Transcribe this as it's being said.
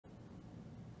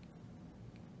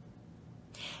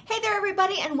Hey there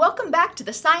everybody, and welcome back to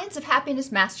the Science of Happiness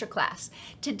Masterclass.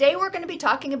 Today we're going to be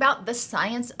talking about the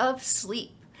science of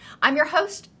sleep. I'm your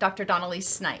host, Dr. Elise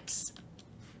Snipes.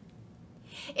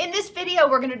 In this video,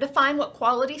 we're going to define what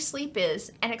quality sleep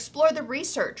is and explore the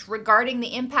research regarding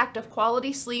the impact of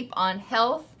quality sleep on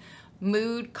health,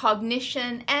 mood,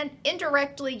 cognition, and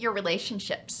indirectly your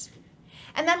relationships.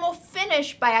 And then we'll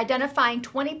finish by identifying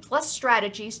 20+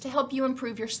 strategies to help you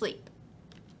improve your sleep.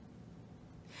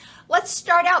 Let's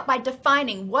start out by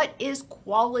defining what is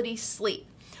quality sleep.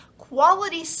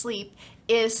 Quality sleep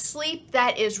is sleep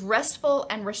that is restful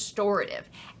and restorative.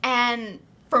 And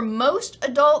for most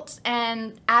adults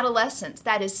and adolescents,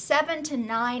 that is 7 to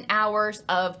 9 hours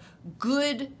of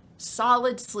good,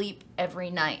 solid sleep every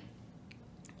night.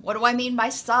 What do I mean by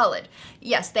solid?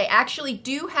 Yes, they actually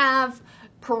do have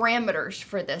parameters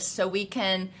for this so we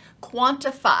can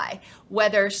quantify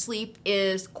whether sleep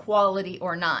is quality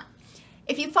or not.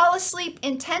 If you fall asleep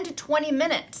in 10 to 20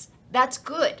 minutes, that's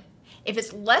good. If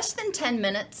it's less than 10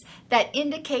 minutes, that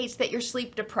indicates that you're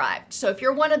sleep deprived. So if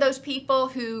you're one of those people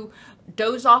who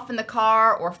doze off in the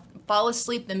car or fall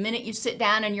asleep the minute you sit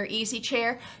down in your easy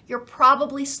chair, you're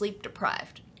probably sleep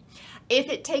deprived. If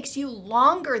it takes you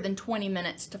longer than 20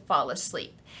 minutes to fall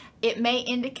asleep, it may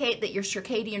indicate that your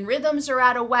circadian rhythms are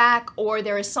out of whack or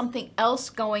there is something else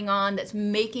going on that's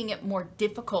making it more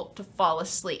difficult to fall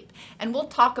asleep. And we'll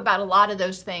talk about a lot of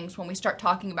those things when we start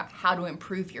talking about how to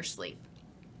improve your sleep.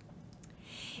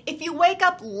 If you wake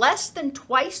up less than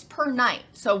twice per night,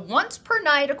 so once per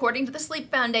night according to the Sleep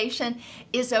Foundation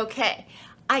is okay.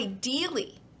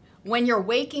 Ideally, when you're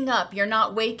waking up, you're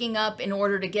not waking up in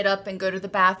order to get up and go to the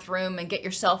bathroom and get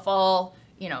yourself all,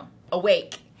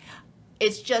 awake.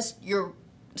 It's just you're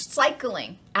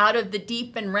cycling out of the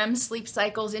deep and REM sleep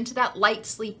cycles into that light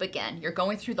sleep again. You're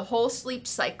going through the whole sleep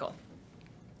cycle.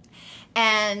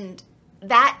 And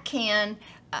that can,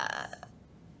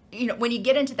 when you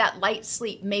get into that light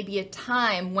sleep, maybe a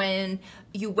time when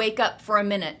you wake up for a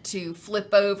minute to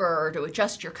flip over or to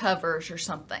adjust your covers or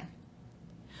something.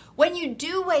 When you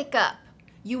do wake up,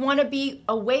 you want to be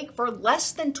awake for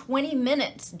less than 20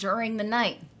 minutes during the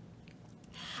night.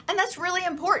 And that's really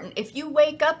important. If you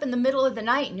wake up in the middle of the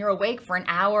night and you're awake for an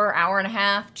hour, hour and a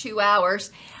half, 2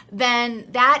 hours, then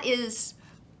that is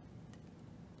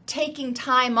taking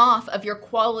time off of your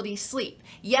quality sleep.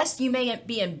 Yes, you may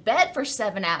be in bed for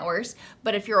 7 hours,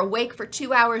 but if you're awake for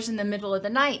 2 hours in the middle of the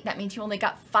night, that means you only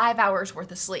got 5 hours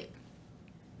worth of sleep.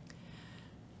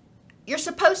 You're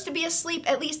supposed to be asleep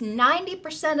at least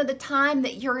 90% of the time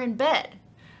that you're in bed.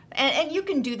 And you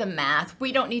can do the math.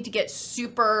 We don't need to get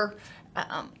super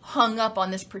hung up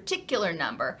on this particular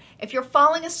number. If you're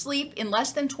falling asleep in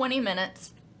less than 20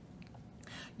 minutes,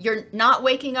 you're not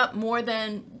waking up more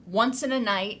than once in a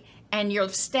night, and you're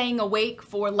staying awake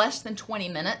for less than 20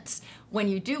 minutes when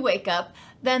you do wake up,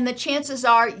 then the chances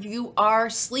are you are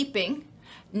sleeping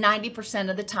 90%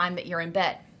 of the time that you're in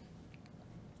bed.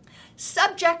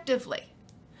 Subjectively,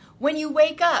 when you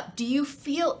wake up, do you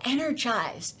feel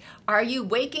energized? Are you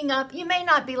waking up? You may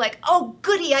not be like, oh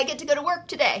goody, I get to go to work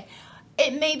today.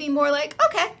 It may be more like,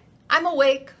 okay, I'm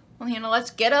awake. Well,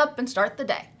 let's get up and start the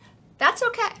day. That's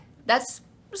okay. That's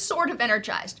sort of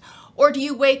energized. Or do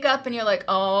you wake up and you're like,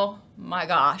 oh my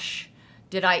gosh,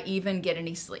 did I even get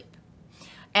any sleep?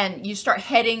 And you start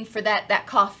heading for that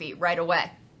coffee right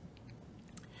away.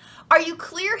 Are you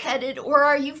clear-headed or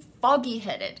are you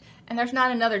foggy-headed? And there's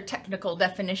not another technical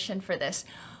definition for this.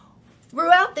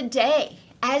 Throughout the day,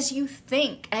 as you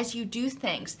think, as you do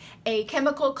things, a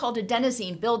chemical called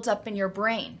adenosine builds up in your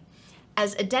brain.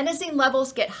 As adenosine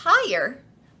levels get higher,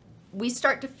 we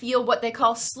start to feel what they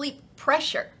call sleep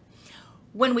pressure.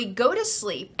 When we go to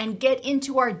sleep and get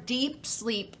into our deep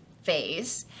sleep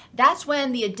phase, that's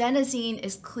when the adenosine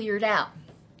is cleared out.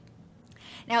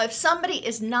 Now, if somebody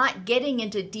is not getting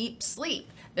into deep sleep,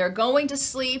 they're going to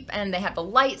sleep and they have a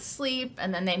light sleep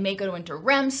and then they may go into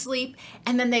REM sleep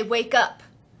and then they wake up.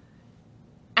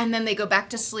 And then they go back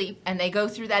to sleep and they go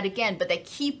through that again, but they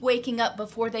keep waking up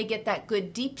before they get that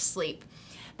good deep sleep.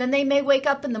 Then they may wake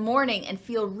up in the morning and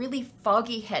feel really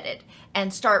foggy-headed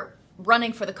and start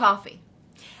running for the coffee.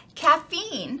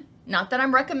 Caffeine, not that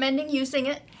I'm recommending using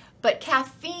it, but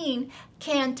caffeine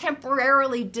can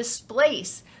temporarily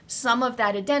displace some of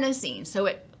that adenosine. So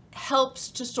it helps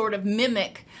to sort of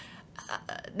mimic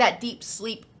that deep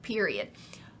sleep period.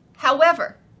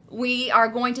 However, we are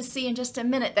going to see in just a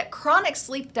minute that chronic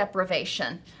sleep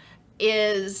deprivation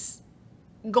is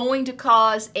going to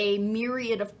cause a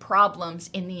myriad of problems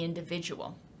in the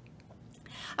individual.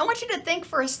 I want you to think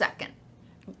for a second.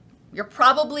 You're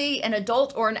probably an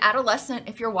adult or an adolescent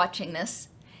if you're watching this.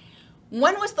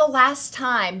 When was the last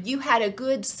time you had a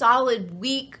good solid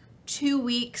week, 2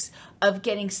 weeks of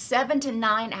getting 7 to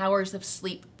 9 hours of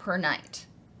sleep per night?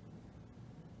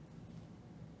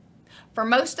 For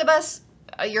most of us,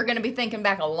 you're going to be thinking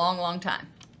back a long, long time.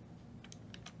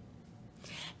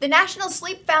 The National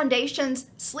Sleep Foundation's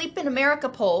Sleep in America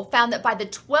poll found that by the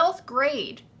 12th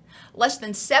grade, less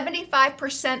than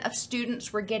 75% of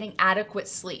students were getting adequate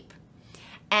sleep.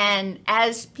 And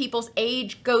as people's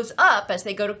age goes up, as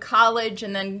they go to college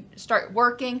and then start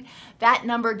working, that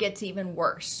number gets even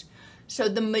worse. So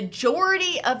the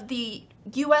majority of the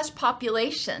US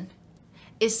population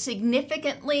is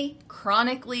significantly,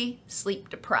 chronically sleep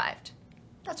deprived.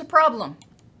 That's a problem.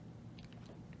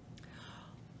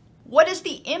 What is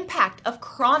the impact of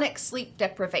chronic sleep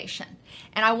deprivation?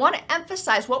 And I want to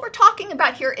emphasize what we're talking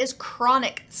about here is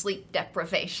chronic sleep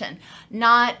deprivation,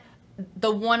 not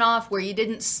the one-off where you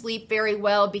didn't sleep very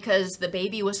well because the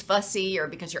baby was fussy or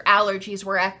because your allergies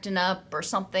were acting up or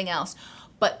something else,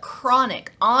 but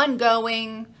chronic,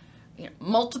 ongoing,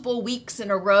 multiple weeks in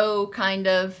a row kind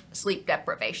of sleep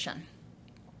deprivation.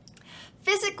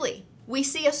 Physically, we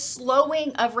see a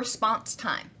slowing of response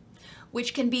time,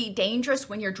 which can be dangerous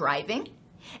when you're driving.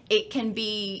 It can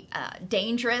be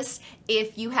dangerous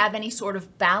if you have any sort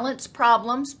of balance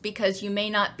problems because you may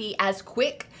not be as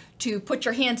quick to put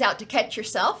your hands out to catch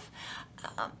yourself.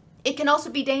 It can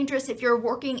also be dangerous if you're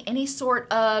working any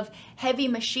sort of heavy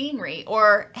machinery,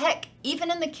 or heck, even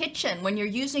in the kitchen when you're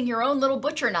using your own little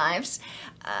butcher knives,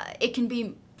 it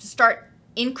can start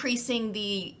increasing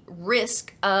the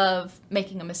risk of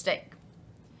making a mistake.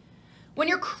 When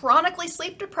you're chronically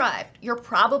sleep deprived, you're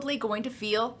probably going to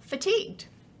feel fatigued.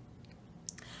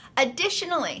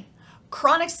 Additionally,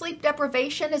 chronic sleep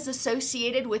deprivation is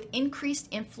associated with increased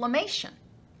inflammation.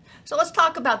 So let's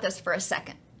talk about this for a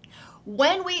second.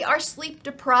 When we are sleep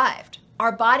deprived,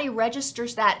 our body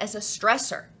registers that as a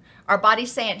stressor. Our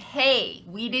body's saying, hey,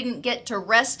 we didn't get to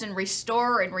rest and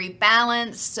restore and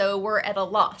rebalance, so we're at a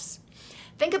loss.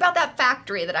 Think about that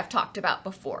factory that I've talked about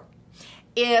before.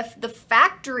 If the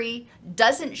factory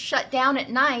doesn't shut down at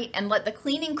night and let the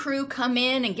cleaning crew come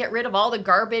in and get rid of all the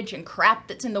garbage and crap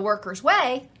that's in the workers'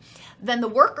 way, then the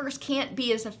workers can't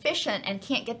be as efficient and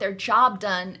can't get their job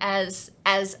done as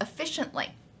efficiently.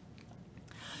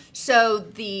 So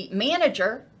the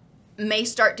manager may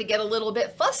start to get a little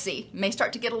bit fussy, may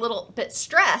start to get a little bit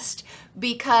stressed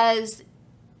because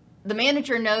the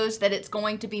manager knows that it's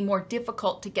going to be more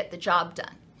difficult to get the job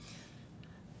done.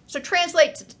 So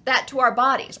translate that to our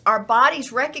bodies. Our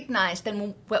bodies recognize that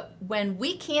when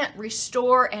we can't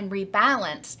restore and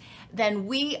rebalance, then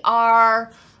we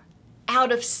are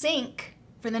out of sync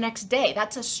for the next day.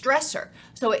 That's a stressor.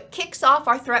 So it kicks off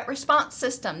our threat response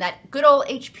system, that good old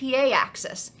HPA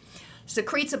axis.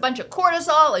 Secretes a bunch of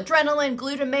cortisol, adrenaline,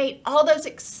 glutamate, all those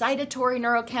excitatory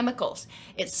neurochemicals.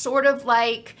 It's sort of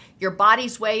like your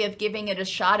body's way of giving it a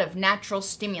shot of natural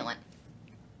stimulant.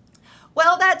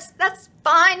 Well, that's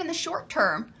fine in the short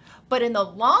term, but in the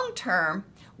long term,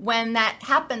 when that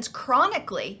happens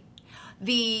chronically,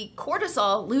 the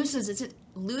cortisol loses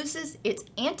its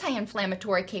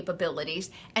anti-inflammatory capabilities,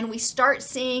 and we start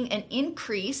seeing an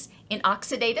increase in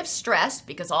oxidative stress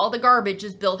because all the garbage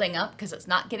is building up because it's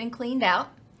not getting cleaned out,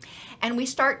 and we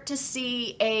start to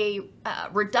see a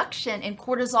reduction in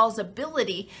cortisol's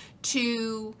ability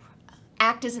to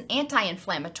act as an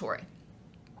anti-inflammatory.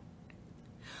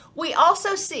 We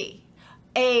also see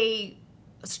a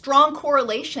strong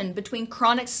correlation between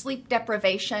chronic sleep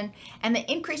deprivation and the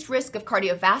increased risk of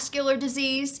cardiovascular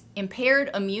disease, impaired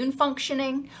immune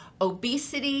functioning,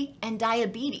 obesity, and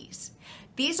diabetes.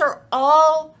 These are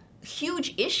all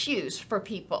huge issues for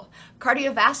people.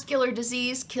 Cardiovascular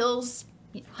disease kills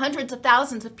hundreds of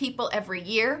thousands of people every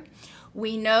year.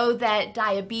 We know that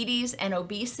diabetes and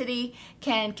obesity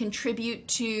can contribute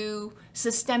to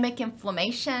systemic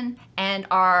inflammation and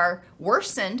are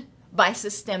worsened by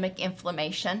systemic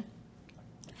inflammation.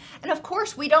 And of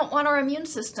course, we don't want our immune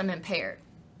system impaired.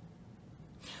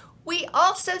 We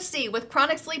also see with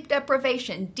chronic sleep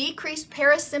deprivation decreased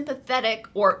parasympathetic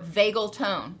or vagal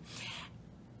tone.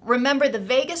 Remember, the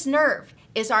vagus nerve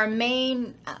is our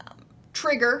main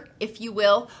trigger, if you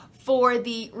will, for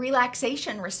the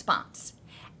relaxation response.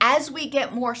 As we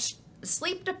get more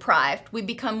sleep deprived, we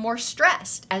become more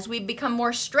stressed. As we become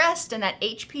more stressed and that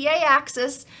HPA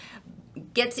axis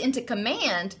gets into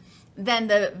command, then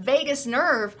the vagus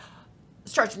nerve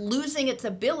starts losing its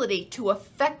ability to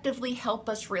effectively help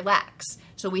us relax.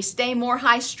 So we stay more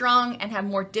high-strung and have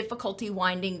more difficulty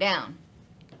winding down.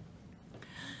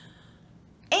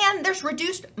 And there's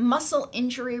reduced muscle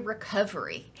injury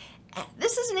recovery.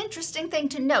 This is an interesting thing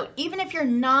to note. Even if you're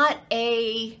not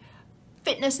a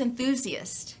fitness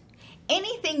enthusiast,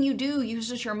 anything you do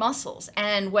uses your muscles,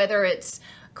 and whether it's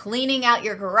cleaning out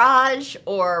your garage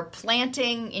or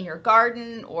planting in your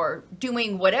garden or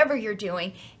doing whatever you're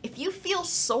doing, if you feel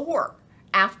sore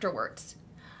afterwards,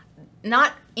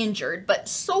 not injured, but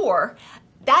sore,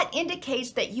 that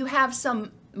indicates that you have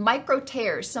some micro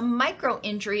tears, some micro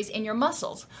injuries in your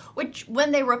muscles, which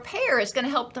when they repair is going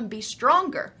to help them be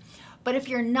stronger. But if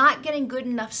you're not getting good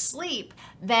enough sleep,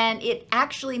 then it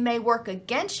actually may work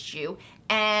against you,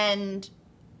 and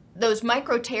those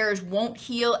micro tears won't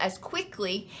heal as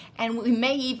quickly, and we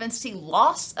may even see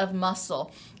loss of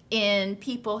muscle in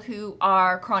people who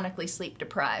are chronically sleep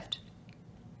deprived.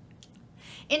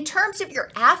 In terms of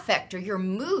your affect or your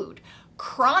mood,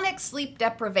 chronic sleep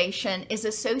deprivation is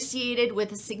associated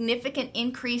with a significant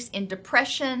increase in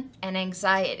depression and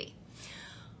anxiety.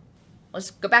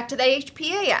 Let's go back to the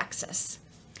HPA axis.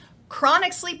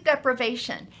 Chronic sleep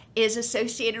deprivation is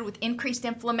associated with increased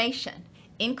inflammation.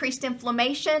 Increased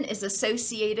inflammation is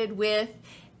associated with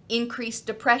increased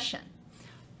depression.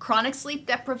 Chronic sleep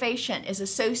deprivation is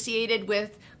associated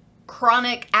with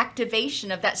chronic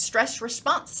activation of that stress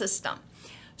response system.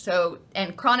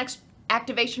 And chronic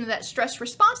activation of that stress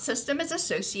response system is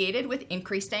associated with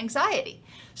increased anxiety.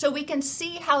 So we can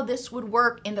see how this would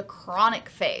work in the chronic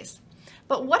phase.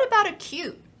 But what about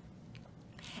acute?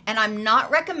 And I'm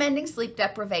not recommending sleep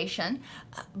deprivation,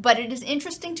 but it is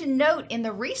interesting to note in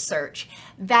the research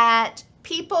that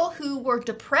people who were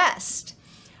depressed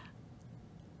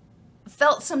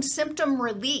felt some symptom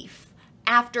relief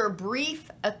after brief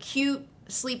acute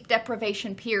sleep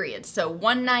deprivation periods. So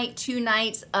 1 night, 2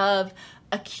 nights of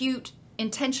acute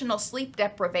intentional sleep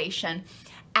deprivation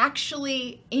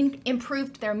actually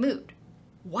improved their mood.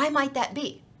 Why might that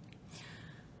be?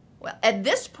 Well, at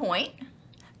this point,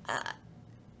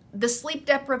 the sleep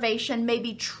deprivation may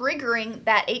be triggering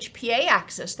that HPA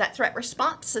axis, that threat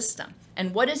response system.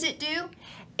 And what does it do?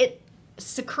 It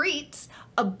secretes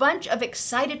a bunch of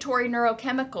excitatory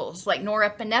neurochemicals like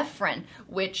norepinephrine,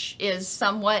 which is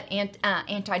somewhat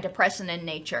antidepressant in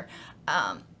nature,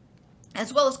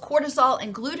 as well as cortisol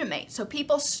and glutamate. So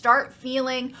people start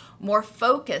feeling more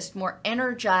focused, more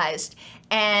energized,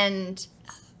 and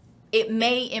it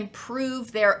may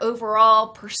improve their overall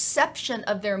perception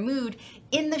of their mood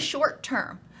in the short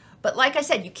term. But like I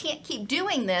said, you can't keep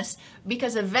doing this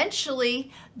because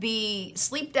eventually the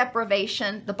sleep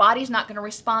deprivation, the body's not going to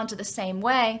respond to the same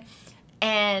way.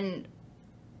 And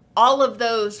all of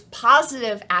those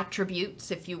positive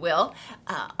attributes, if you will,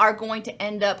 are going to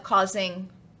end up causing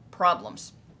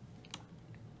problems.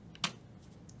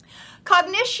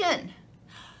 Cognition.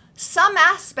 Some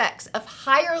aspects of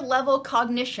higher level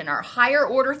cognition or higher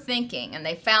order thinking, and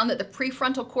they found that the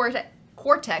prefrontal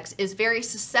cortex is very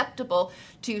susceptible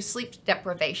to sleep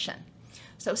deprivation.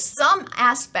 So some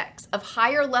aspects of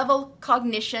higher level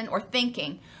cognition or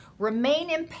thinking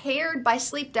remain impaired by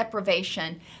sleep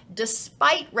deprivation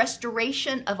despite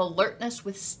restoration of alertness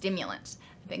with stimulants.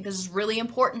 I think this is really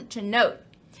important to note.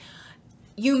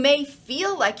 You may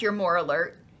feel like you're more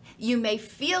alert, you may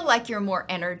feel like you're more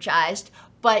energized,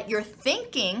 but your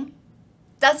thinking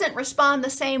doesn't respond the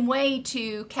same way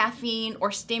to caffeine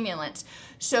or stimulants.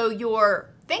 So your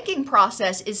thinking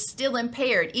process is still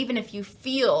impaired, even if you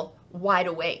feel wide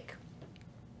awake.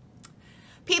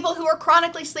 People who are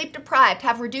chronically sleep deprived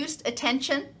have reduced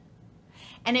attention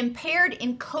and impaired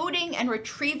encoding and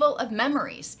retrieval of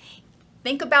memories.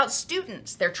 Think about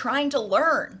students. They're trying to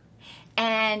learn.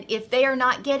 And if they are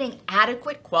not getting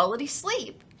adequate quality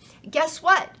sleep, guess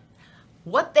what?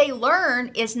 What they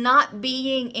learn is not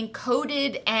being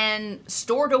encoded and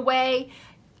stored away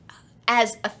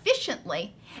as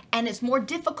efficiently, and it's more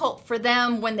difficult for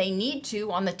them when they need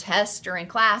to on the test or in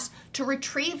class to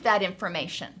retrieve that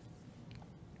information.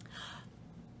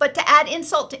 But to add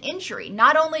insult to injury,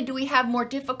 not only do we have more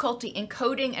difficulty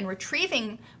encoding and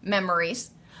retrieving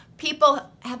memories, people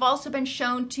have also been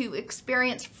shown to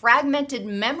experience fragmented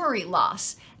memory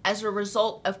loss as a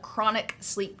result of chronic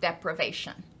sleep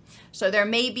deprivation. So there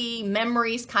may be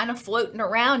memories kind of floating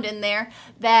around in there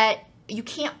that you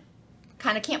can't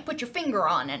put your finger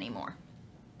on anymore.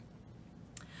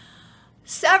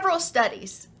 Several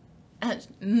studies,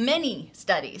 many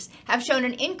studies, have shown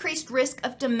an increased risk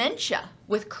of dementia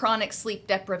with chronic sleep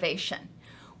deprivation.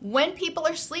 When people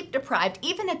are sleep deprived,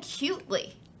 even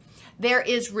acutely, there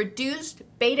is reduced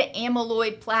beta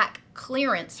amyloid plaque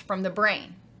clearance from the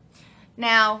brain.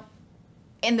 Now,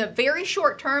 in the very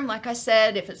short term, like I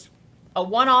said, if it's a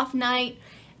one-off night,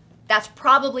 that's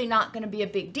probably not going to be a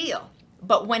big deal.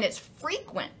 But when it's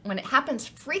frequent, when it happens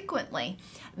frequently,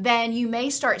 then you may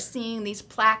start seeing these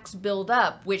plaques build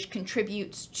up, which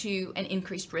contributes to an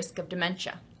increased risk of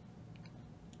dementia.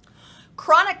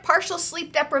 Chronic partial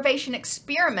sleep deprivation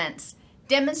experiments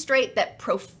demonstrate that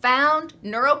profound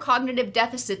neurocognitive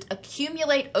deficits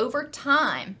accumulate over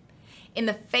time in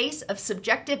the face of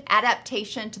subjective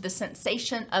adaptation to the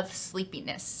sensation of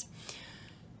sleepiness.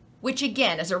 Which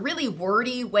again is a really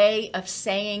wordy way of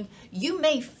saying you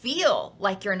may feel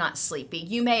like you're not sleepy.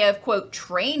 You may have, quote,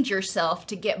 trained yourself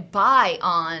to get by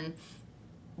on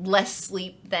less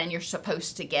sleep than you're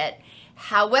supposed to get.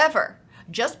 However,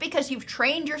 just because you've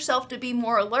trained yourself to be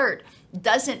more alert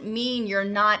doesn't mean you're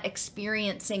not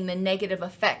experiencing the negative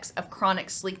effects of chronic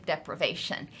sleep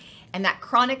deprivation. And that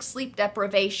chronic sleep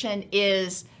deprivation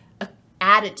is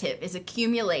additive, is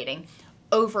accumulating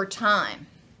over time.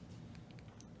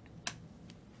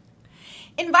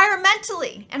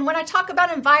 Environmentally, and when I talk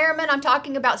about environment, I'm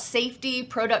talking about safety,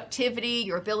 productivity,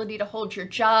 your ability to hold your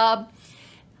job.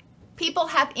 People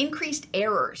have increased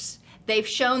errors. They've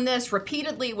shown this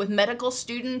repeatedly with medical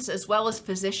students as well as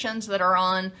physicians that are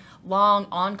on long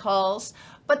on-calls,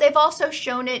 but they've also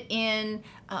shown it in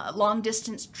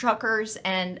long-distance truckers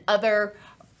and other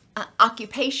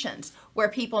occupations where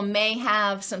people may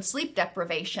have some sleep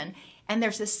deprivation, and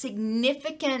there's a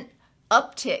significant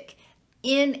uptick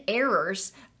in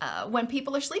errors when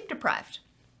people are sleep deprived.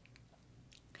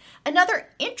 Another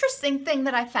interesting thing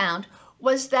that I found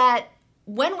was that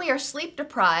when we are sleep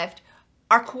deprived,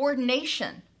 our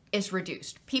coordination is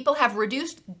reduced. People have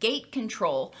reduced gait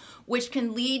control, which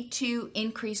can lead to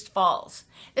increased falls.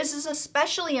 This is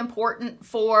especially important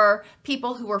for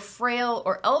people who are frail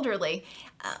or elderly.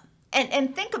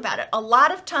 And think about it. A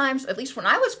lot of times, at least when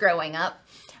I was growing up,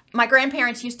 my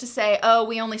grandparents used to say, oh,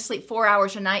 we only sleep 4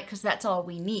 hours a night because that's all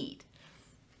we need.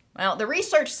 Well, the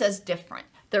research says different.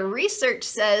 The research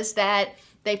says that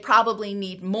they probably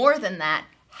need more than that.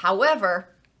 However,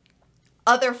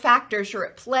 other factors are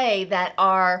at play that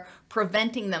are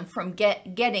preventing them from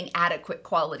getting adequate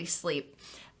quality sleep.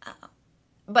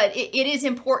 But it is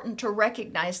important to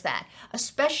recognize that,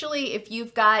 especially if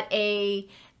you've got a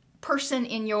person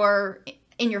in your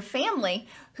family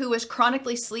who is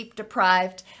chronically sleep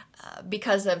deprived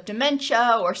because of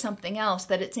dementia or something else,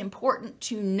 that it's important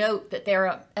to note that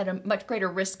they're at a much greater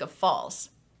risk of falls.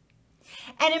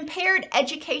 And impaired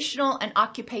educational and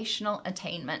occupational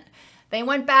attainment. They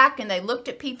went back and they looked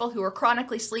at people who were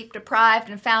chronically sleep deprived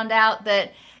and found out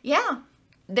that, yeah,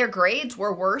 their grades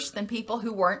were worse than people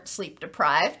who weren't sleep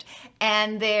deprived,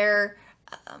 and their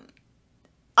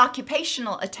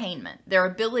occupational attainment, their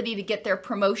ability to get their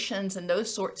promotions and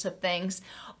those sorts of things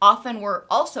often were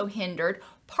also hindered,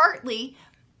 partly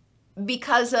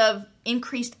because of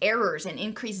increased errors and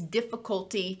increased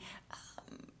difficulty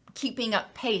keeping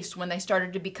up pace when they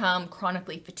started to become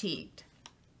chronically fatigued.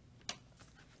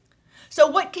 So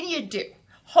what can you do?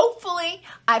 Hopefully,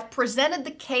 I've presented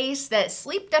the case that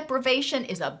sleep deprivation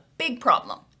is a big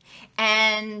problem,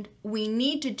 and we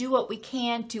need to do what we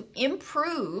can to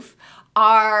improve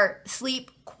our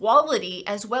sleep quality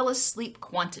as well as sleep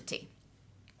quantity.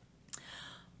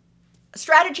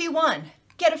 Strategy 1,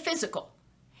 get a physical.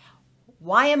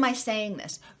 Why am I saying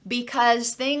this?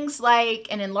 Because things like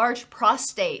an enlarged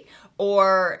prostate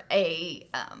or a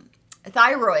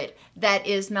thyroid that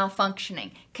is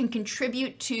malfunctioning can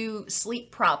contribute to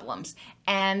sleep problems,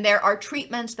 and there are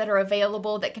treatments that are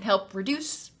available that can help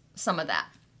reduce some of that.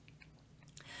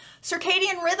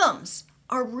 Circadian rhythms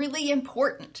are really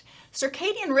important.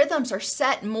 Circadian rhythms are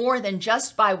set more than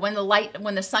just by when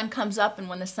the sun comes up and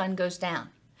when the sun goes down.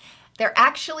 They're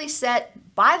actually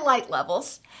set by light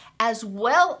levels as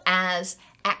well as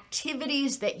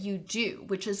activities that you do,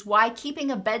 which is why keeping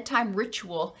a bedtime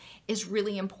ritual is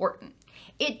really important.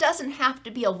 It doesn't have to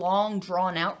be a long,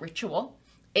 drawn-out ritual.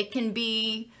 It can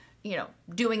be,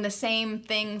 doing the same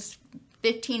things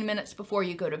 15 minutes before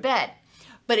you go to bed,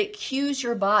 but it cues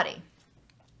your body.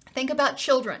 Think about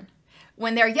children.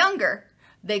 When they're younger,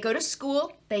 they go to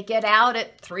school, they get out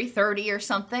at 3:30 or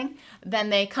something,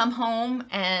 then they come home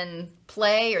and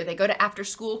play, or they go to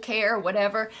after-school care or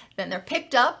whatever, then they're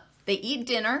picked up, they eat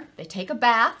dinner, they take a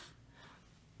bath,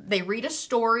 they read a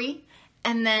story,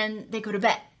 and then they go to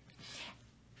bed.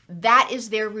 That is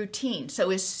their routine.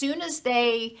 So as soon as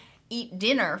they eat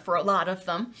dinner, for a lot of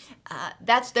them,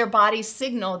 that's their body's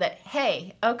signal that,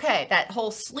 hey, okay, that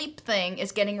whole sleep thing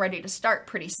is getting ready to start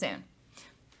pretty soon.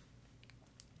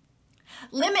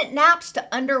 Limit naps to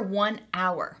under 1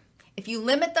 hour. If you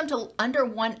limit them to under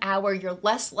 1 hour, you're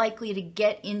less likely to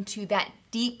get into that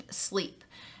deep sleep.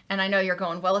 And I know you're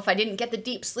going, well, if I didn't get the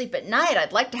deep sleep at night,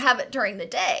 I'd like to have it during the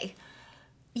day.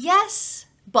 Yes,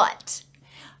 but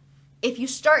if you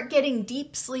start getting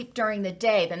deep sleep during the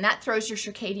day, then that throws your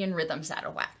circadian rhythms out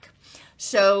of whack.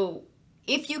 So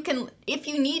if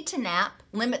you need to nap,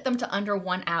 limit them to under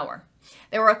 1 hour.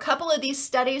 There were a couple of these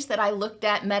studies that I looked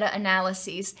at,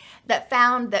 meta-analyses, that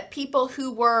found that people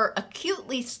who were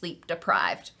acutely sleep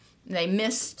deprived, they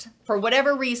missed, for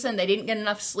whatever reason, they didn't get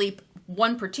enough sleep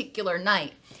one particular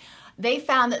night, they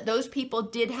found that those people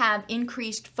did have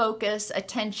increased focus,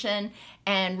 attention,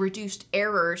 and reduced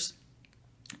errors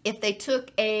if they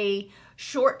took a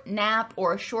short nap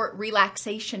or a short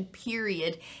relaxation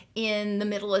period in the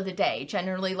middle of the day,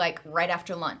 generally like right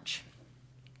after lunch.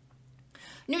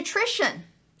 Nutrition.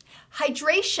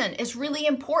 Hydration is really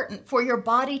important for your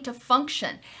body to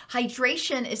function.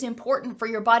 Hydration is important for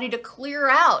your body to clear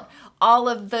out all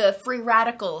of the free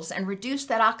radicals and reduce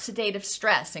that oxidative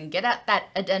stress and get at that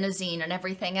adenosine and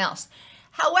everything else.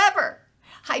 However,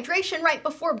 hydration right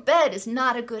before bed is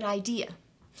not a good idea.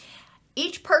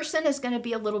 Each person is going to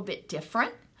be a little bit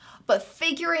different, but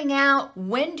figuring out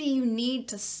when do you need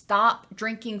to stop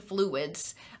drinking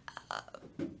fluids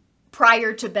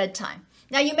prior to bedtime.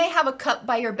 Now, you may have a cup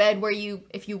by your bed where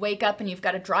if you wake up and you've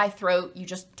got a dry throat, you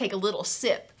just take a little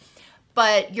sip,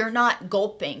 but you're not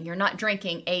gulping. You're not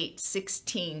drinking 8,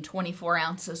 16, 24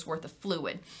 ounces worth of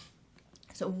fluid.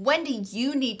 So when do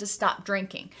you need to stop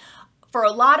drinking? For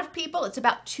a lot of people, it's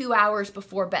about 2 hours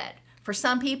before bed. For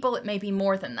some people, it may be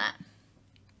more than that.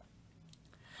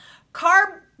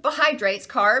 Carbohydrates,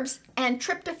 carbs, and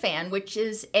tryptophan, which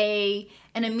is an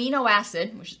amino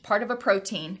acid, which is part of a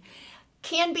protein,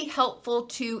 can be helpful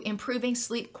to improving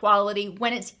sleep quality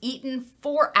when it's eaten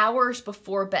 4 hours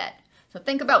before bed. So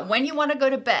think about when you want to go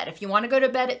to bed. If you want to go to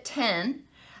bed at 10,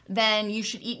 then you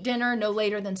should eat dinner no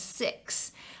later than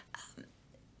 6.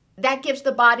 That gives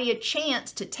the body a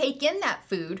chance to take in that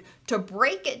food, to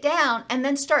break it down, and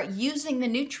then start using the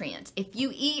nutrients. If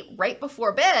you eat right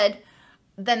before bed,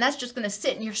 then that's just going to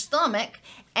sit in your stomach,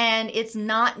 and it's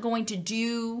not going to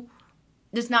be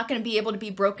able to be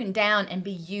broken down and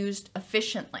be used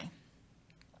efficiently.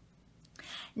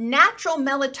 Natural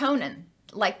melatonin,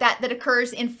 like that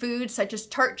occurs in foods such as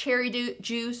tart cherry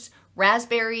juice,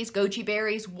 raspberries, goji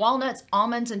berries, walnuts,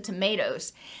 almonds, and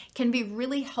tomatoes, can be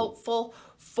really helpful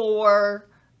for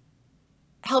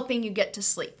helping you get to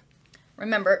sleep.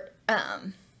 Remember,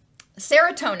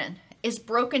 serotonin is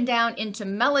broken down into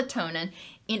melatonin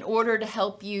in order to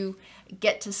help you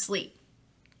get to sleep.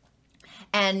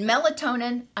 And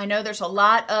melatonin, I know there's a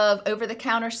lot of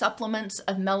over-the-counter supplements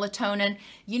of melatonin.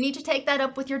 You need to take that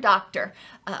up with your doctor,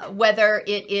 whether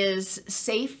it is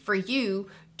safe for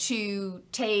you to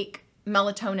take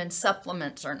melatonin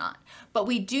supplements or not. But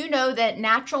we do know that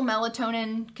natural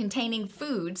melatonin-containing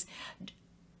foods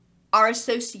are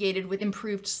associated with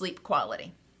improved sleep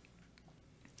quality.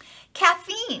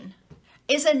 Caffeine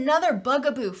is another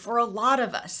bugaboo for a lot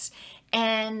of us,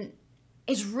 and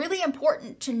it's really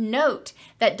important to note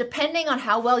that depending on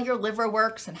how well your liver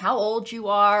works and how old you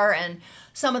are and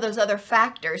some of those other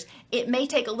factors, it may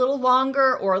take a little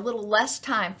longer or a little less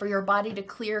time for your body to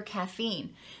clear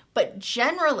caffeine. But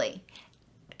generally,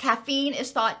 caffeine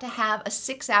is thought to have a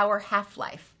 6-hour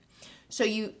half-life. So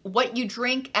what you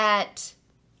drink at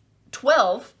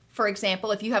 12, for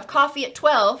example, if you have coffee at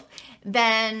 12,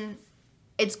 then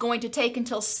it's going to take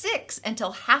until 6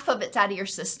 until half of it's out of your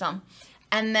system,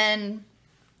 and then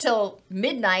till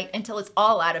midnight until it's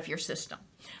all out of your system.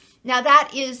 Now,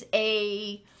 that is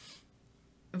a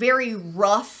very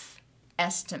rough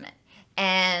estimate,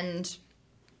 and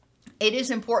it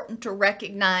is important to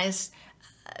recognize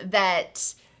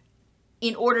that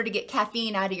in order to get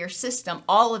caffeine out of your system,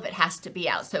 all of it has to be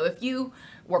out. So if you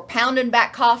were pounding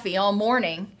back coffee all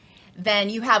morning, then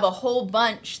you have a whole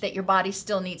bunch that your body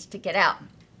still needs to get out.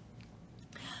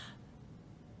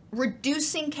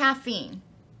 Reducing caffeine,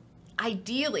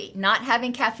 ideally not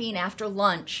having caffeine after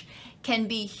lunch, can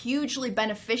be hugely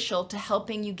beneficial to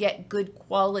helping you get good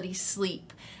quality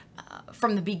sleep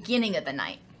from the beginning of the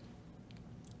night.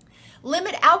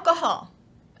 Limit alcohol,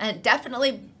 and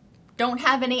definitely don't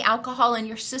have any alcohol in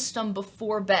your system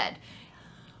before bed.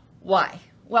 Why?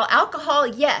 Well, alcohol,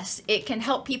 yes, it can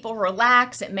help people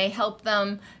relax. It may help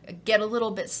them get a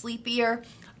little bit sleepier,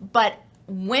 but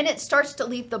when it starts to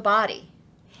leave the body,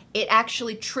 it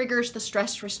actually triggers the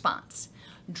stress response.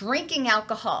 Drinking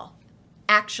alcohol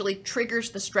actually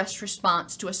triggers the stress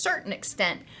response to a certain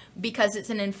extent because it's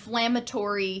an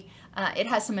inflammatory, it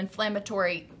has some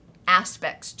inflammatory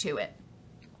aspects to it.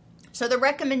 So the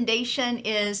recommendation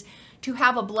is to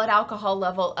have a blood alcohol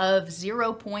level of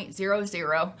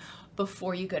 0.00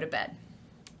 before you go to bed.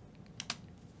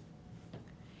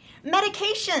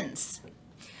 Medications.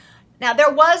 Now,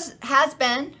 has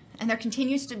been, and there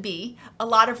continues to be, a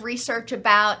lot of research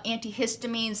about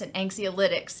antihistamines and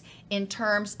anxiolytics in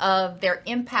terms of their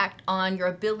impact on your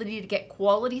ability to get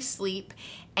quality sleep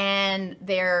and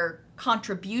their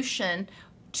contribution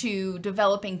to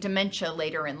developing dementia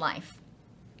later in life.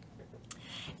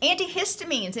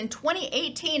 Antihistamines in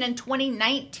 2018 and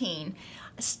 2019,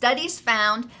 studies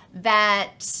found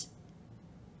that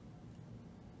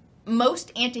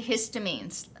most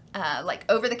antihistamines, like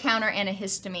over-the-counter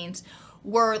antihistamines,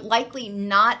 were likely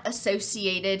not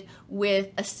associated with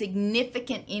a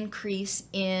significant increase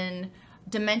in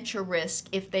dementia risk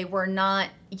if they were not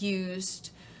used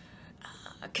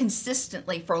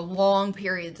consistently for long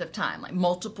periods of time, like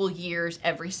multiple years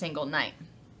every single night.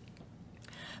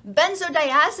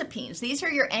 Benzodiazepines, these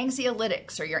are your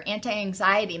anxiolytics or your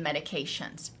anti-anxiety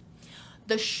medications.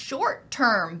 The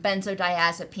short-term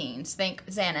benzodiazepines, think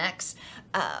Xanax,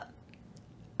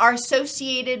 are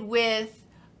associated with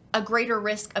a greater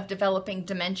risk of developing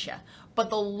dementia.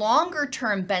 But the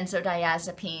longer-term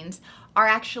benzodiazepines are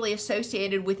actually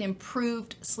associated with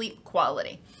improved sleep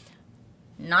quality.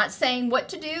 Not saying what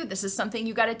to do. This is something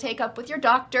you got to take up with your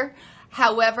doctor.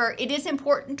 However, it is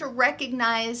important to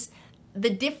recognize the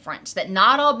difference that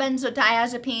not all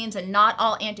benzodiazepines and not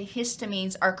all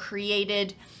antihistamines are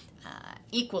created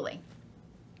equally.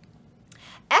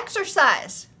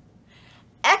 Exercise.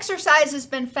 Exercise has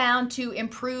been found to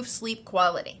improve sleep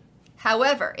quality.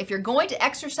 However, if you're going to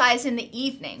exercise in the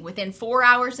evening within 4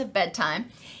 hours of bedtime,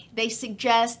 they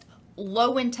suggest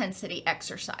low intensity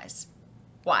exercise.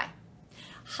 Why?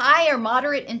 High or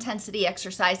moderate intensity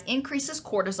exercise increases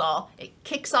cortisol. It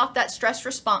kicks off that stress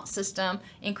response system,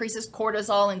 increases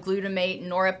cortisol and glutamate and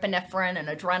norepinephrine and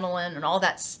adrenaline and all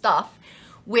that stuff,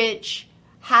 which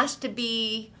has to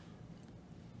be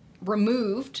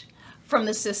removed from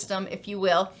the system, if you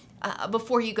will,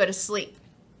 before you go to sleep.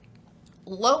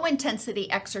 Low intensity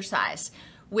exercise,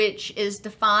 which is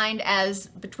defined as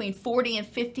between 40 and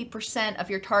 50%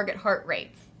 of your target heart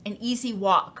rate, an easy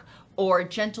walk, or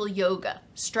gentle yoga,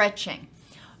 stretching.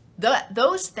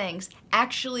 Those things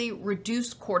actually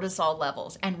reduce cortisol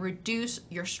levels and reduce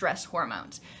your stress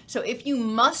hormones. So if you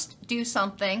must do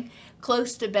something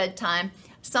close to bedtime,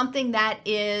 something that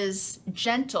is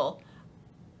gentle,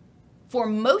 for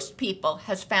most people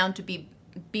has found to be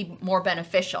more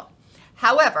beneficial.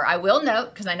 However, I will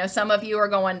note, because I know some of you are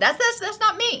going, that's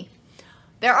not me.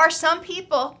 There are some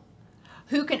people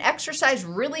who can exercise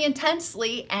really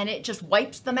intensely and it just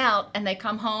wipes them out and they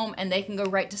come home and they can go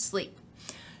right to sleep.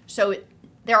 So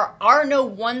there are no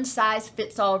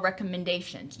one-size-fits-all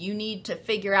recommendations. You need to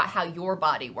figure out how your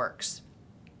body works.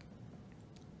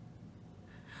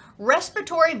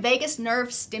 Respiratory vagus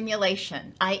nerve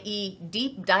stimulation, i.e.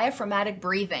 deep diaphragmatic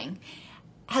breathing,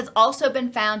 has also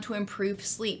been found to improve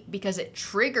sleep because it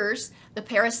triggers the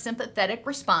parasympathetic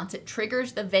response. It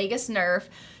triggers the vagus nerve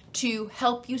to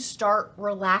help you start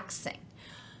relaxing.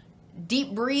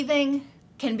 Deep breathing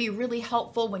can be really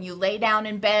helpful when you lay down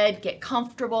in bed, get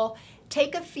comfortable.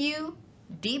 Take a few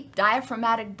deep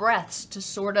diaphragmatic breaths to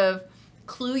sort of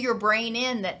clue your brain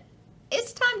in that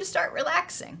it's time to start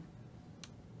relaxing.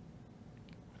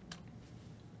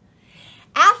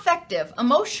 Affective,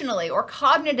 emotionally, or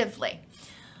cognitively.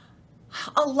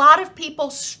 A lot of people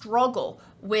struggle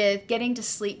with getting to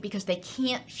sleep because they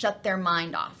can't shut their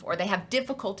mind off, or they have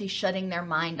difficulty shutting their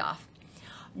mind off.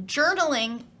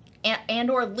 Journaling and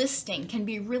or listing can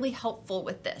be really helpful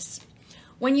with this.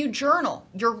 When you journal,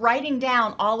 you're writing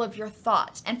down all of your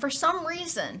thoughts. And for some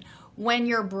reason, when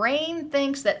your brain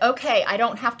thinks that, okay, I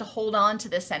don't have to hold on to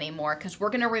this anymore because we're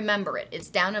going to remember it, it's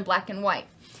down in black and white,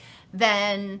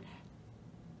 then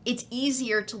it's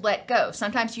easier to let go.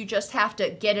 Sometimes you just have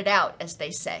to get it out, as they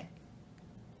say.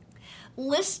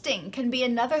 Listing can be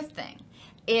another thing.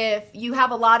 If you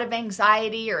have a lot of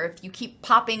anxiety, or if you keep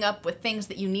popping up with things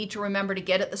that you need to remember to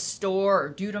get at the store or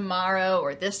do tomorrow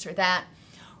or this or that,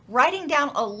 writing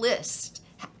down a list.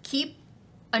 Keep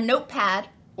a notepad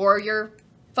or your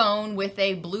phone with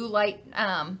a blue light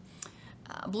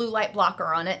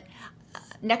blocker on it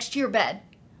next to your bed,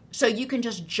 so you can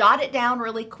just jot it down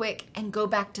really quick and go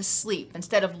back to sleep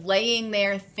instead of laying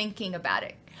there thinking about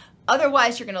it.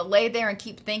 Otherwise, you're going to lay there and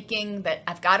keep thinking that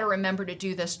I've got to remember to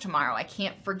do this tomorrow. I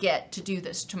can't forget to do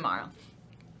this tomorrow.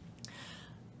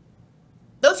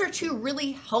 Those are two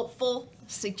really helpful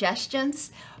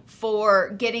suggestions for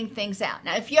getting things out.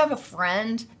 Now, if you have a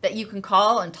friend that you can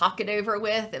call and talk it over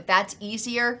with, if that's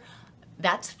easier,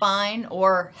 that's fine.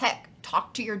 Or heck,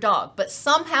 talk to your dog, but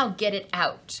somehow get it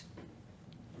out.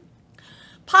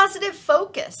 Positive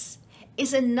focus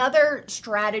is another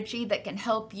strategy that can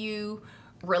help you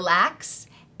relax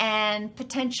and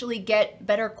potentially get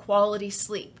better quality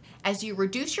sleep. As you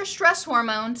reduce your stress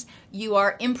hormones, you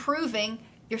are improving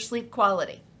your sleep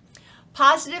quality.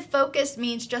 Positive focus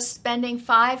means just spending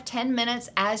 5-10 minutes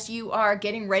as you are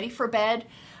getting ready for bed,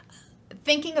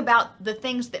 thinking about the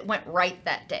things that went right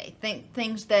that day,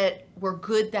 things that were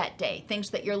good that day, things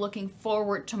that you're looking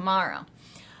forward tomorrow.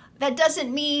 That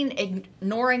doesn't mean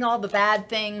ignoring all the bad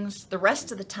things the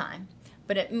rest of the time,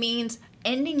 but it means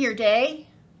ending your day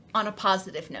on a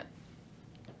positive note.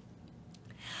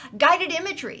 Guided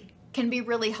imagery can be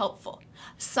really helpful.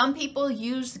 Some people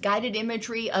use guided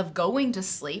imagery of going to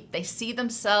sleep. They see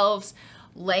themselves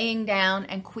laying down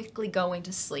and quickly going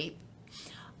to sleep.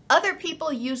 Other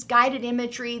people use guided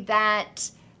imagery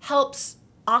that helps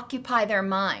occupy their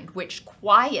mind, which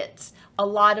quiets a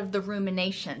lot of the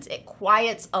ruminations. It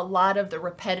quiets a lot of the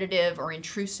repetitive or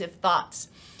intrusive thoughts.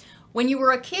 When you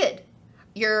were a kid,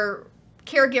 your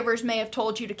caregivers may have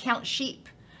told you to count sheep.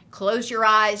 Close your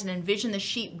eyes and envision the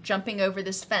sheep jumping over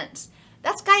this fence.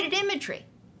 That's guided imagery.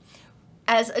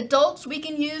 As adults, we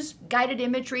can use guided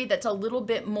imagery that's a little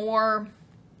bit more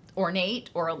ornate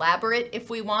or elaborate if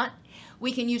we want.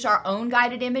 We can use our own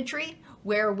guided imagery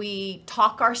where we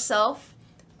talk ourselves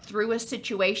through a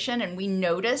situation and we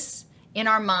notice in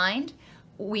our mind,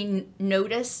 we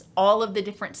notice all of the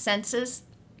different senses.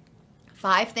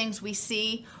 5 things we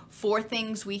see, 4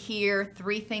 things we hear,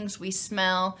 3 things we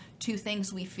smell, 2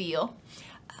 things we feel.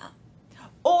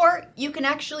 Or you can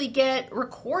actually get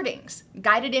recordings,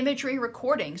 guided imagery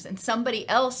recordings, and somebody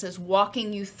else is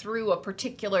walking you through a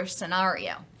particular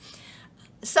scenario.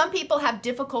 Some people have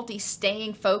difficulty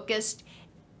staying focused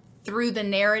through the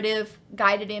narrative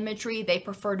guided imagery. They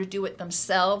prefer to do it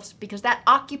themselves because that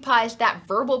occupies that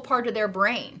verbal part of their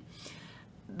brain.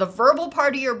 The verbal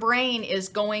part of your brain is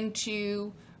going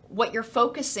to, what you're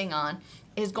focusing on,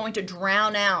 is going to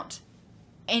drown out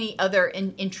any other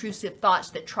intrusive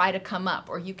thoughts that try to come up,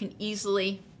 or you can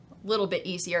easily, a little bit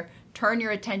easier, turn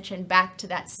your attention back to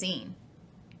that scene.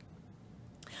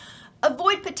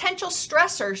 Avoid potential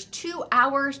stressors 2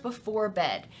 hours before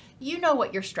bed. You know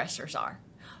what your stressors are.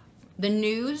 The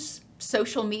news,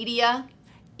 social media,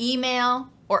 email,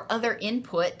 or other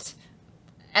input,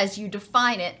 as you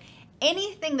define it,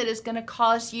 anything that is going to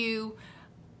cause you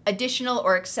additional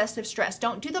or excessive stress.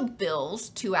 Don't do the bills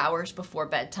 2 hours before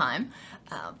bedtime.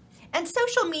 And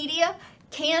social media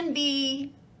can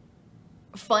be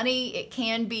funny. It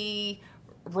can be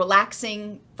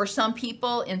relaxing for some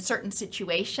people in certain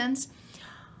situations.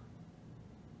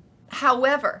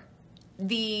 However,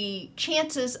 the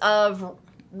chances of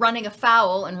running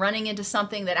afoul and running into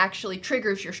something that actually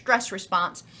triggers your stress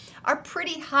response are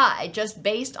pretty high just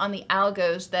based on the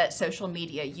algos that social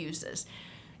media uses.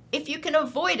 If you can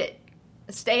avoid it,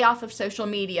 stay off of social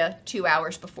media 2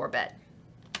 hours before bed.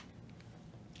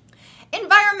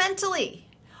 Environmentally,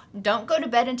 don't go to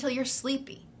bed until you're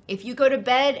sleepy. If you go to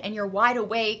bed and you're wide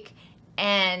awake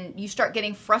and you start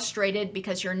getting frustrated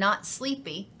because you're not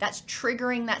sleepy, that's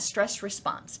triggering that stress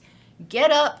response. Get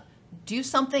up, do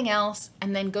something else,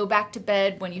 and then go back to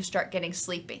bed when you start getting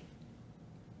sleepy.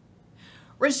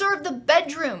 Reserve the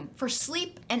bedroom for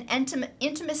sleep and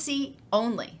intimacy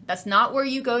only. That's not where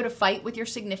you go to fight with your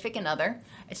significant other.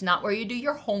 It's not where you do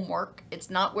your homework. It's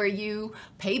not where you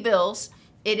pay bills.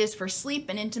 It is for sleep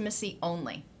and intimacy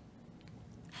only.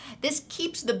 This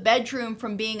keeps the bedroom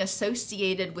from being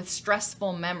associated with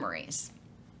stressful memories.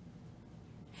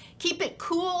 Keep it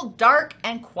cool, dark,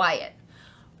 and quiet.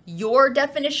 Your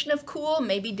definition of cool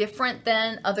may be different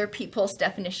than other people's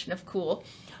definition of cool.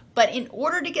 But in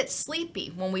order to get sleepy,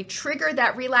 when we trigger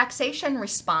that relaxation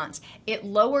response, it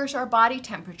lowers our body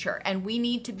temperature, and we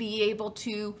need to be able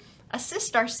to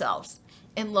assist ourselves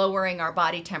in lowering our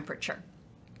body temperature.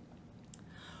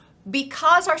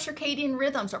 Because our circadian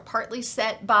rhythms are partly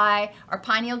set by our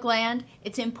pineal gland,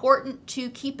 it's important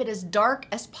to keep it as dark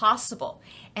as possible.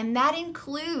 And that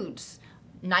includes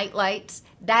night lights.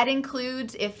 That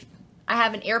includes if I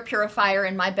have an air purifier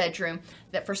in my bedroom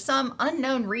that for some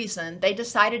unknown reason, they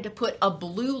decided to put a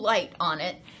blue light on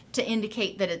it to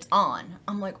indicate that it's on.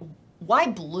 I'm like, why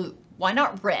blue? Why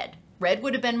not red? Red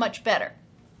would have been much better.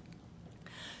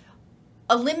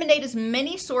 Eliminate as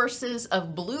many sources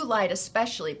of blue light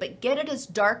especially, but get it as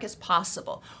dark as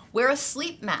possible. Wear a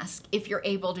sleep mask if you're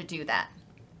able to do that.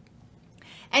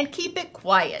 And keep it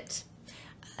quiet.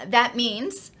 That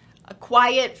means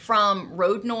quiet from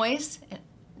road noise.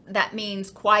 That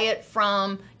means quiet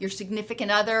from your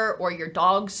significant other or your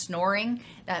dog snoring.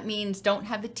 That means don't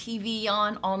have the TV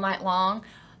on all night long.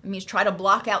 It means try to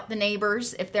block out the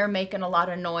neighbors if they're making a lot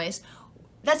of noise.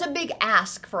 That's a big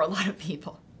ask for a lot of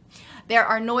people. There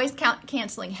are noise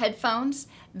canceling headphones.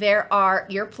 There are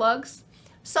earplugs.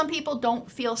 Some people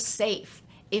don't feel safe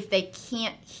if they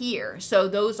can't hear, so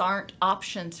those aren't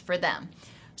options for them.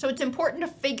 So it's important to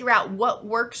figure out what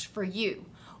works for you.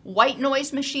 White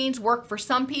noise machines work for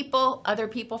some people. Other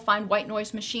people find white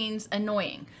noise machines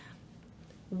annoying.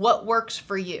 what works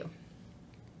for you.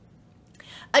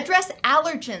 Address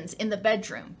allergens in the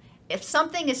bedroom. If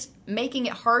something is making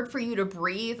it hard for you to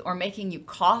breathe or making you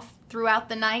cough throughout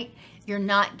the night, you're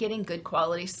not getting good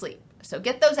quality sleep. So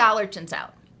get those allergens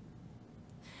out.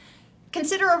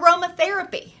 Consider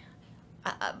aromatherapy.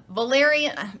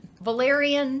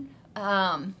 Valerian,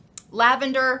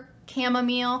 lavender,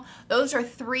 chamomile. Those are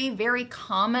 3 very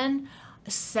common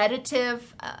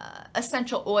sedative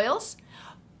essential oils.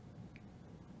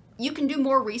 You can do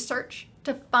more research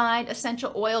to find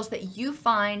essential oils that you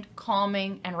find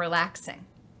calming and relaxing.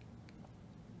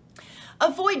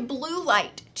 Avoid blue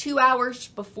light 2 hours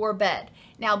before bed.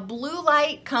 Now, blue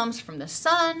light comes from the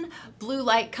sun, blue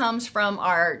light comes from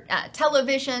our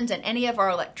televisions and any of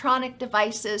our electronic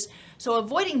devices, so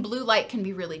avoiding blue light can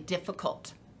be really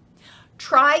difficult.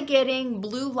 Try getting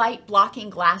blue light blocking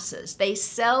glasses. They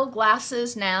sell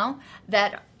glasses now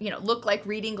that look like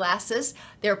reading glasses.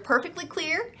 They're perfectly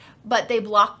clear, but they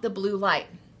block the blue light.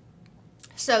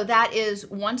 So that is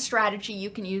one strategy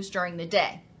you can use during the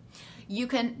day. You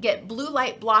can get blue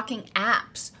light blocking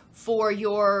apps for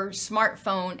your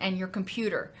smartphone and your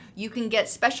computer. You can get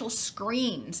special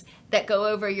screens that go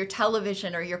over your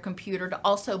television or your computer to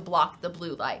also block the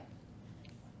blue light.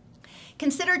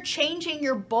 Consider changing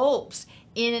your bulbs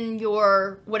in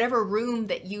your whatever room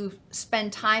that you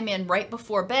spend time in right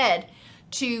before bed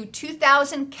to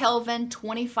 2000 Kelvin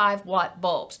 25 watt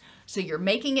bulbs. So you're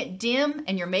making it dim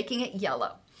and you're making it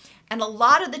yellow. And a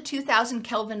lot of the 2000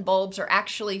 Kelvin bulbs are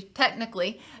actually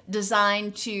technically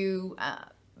designed to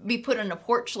be put in a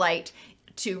porch light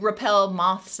to repel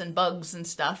moths and bugs and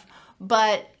stuff,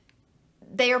 but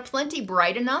they are plenty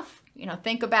bright enough.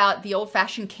 Think about the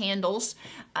old-fashioned candles.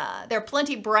 They're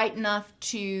plenty bright enough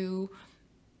to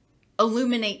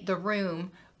illuminate the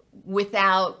room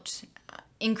without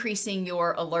increasing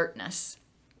your alertness.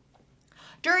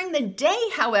 During the day,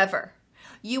 however,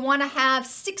 you want to have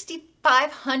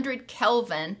 6500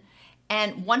 Kelvin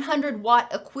and 100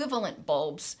 watt equivalent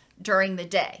bulbs during the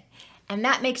day. And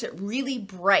that makes it really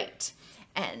bright.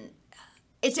 And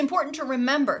it's important to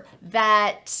remember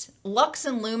that lux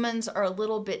and lumens are a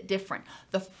little bit different.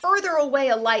 The further away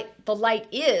the light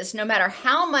is, no matter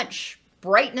how much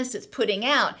brightness it's putting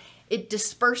out, it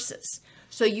disperses.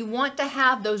 So you want to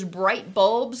have those bright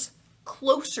bulbs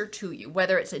closer to you,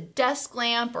 whether it's a desk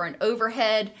lamp or an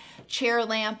overhead chair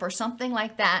lamp or something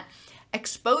like that.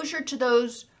 Exposure to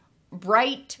those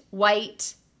bright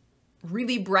white,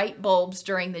 really bright bulbs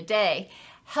during the day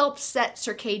helps set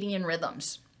circadian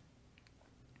rhythms.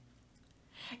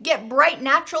 Get bright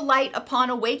natural light upon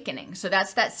awakening. So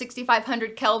that's that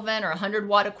 6500 Kelvin or 100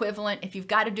 watt equivalent. If you've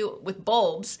got to do it with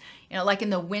bulbs, like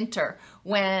in the winter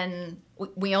when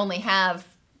we only have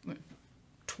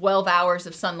 12 hours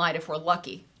of sunlight if we're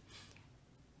lucky.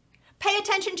 Pay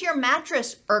attention to your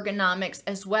mattress ergonomics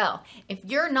as well. If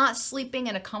you're not sleeping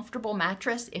in a comfortable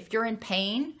mattress, if you're in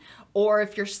pain, or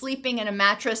if you're sleeping in a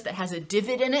mattress that has a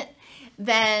divot in it,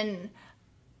 then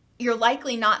you're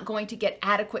likely not going to get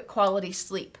adequate quality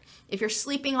sleep. If you're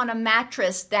sleeping on a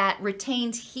mattress that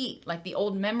retains heat, like the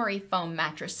old memory foam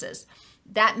mattresses,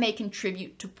 that may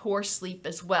contribute to poor sleep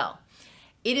as well.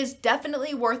 It is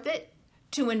definitely worth it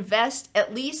to invest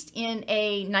at least in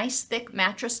a nice thick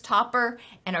mattress topper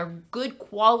and a good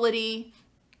quality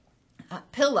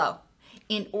pillow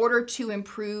in order to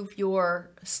improve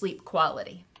your sleep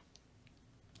quality.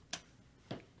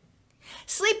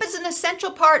 Sleep is an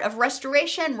essential part of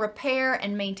restoration, repair,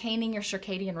 and maintaining your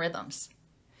circadian rhythms.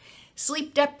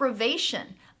 Sleep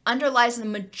deprivation underlies the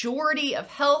majority of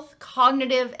health,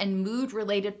 cognitive, and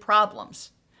mood-related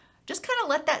problems. Just kind of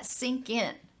let that sink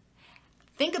in.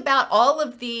 Think about all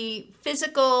of the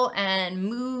physical and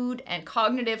mood and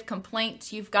cognitive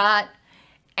complaints you've got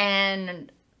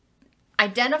and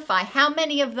identify how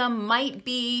many of them might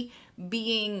be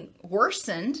being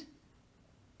worsened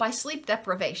by sleep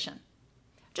deprivation.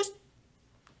 Just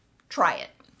try it.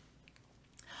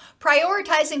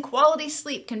 Prioritizing quality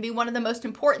sleep can be one of the most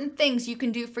important things you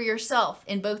can do for yourself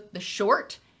in both the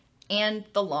short and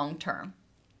the long term.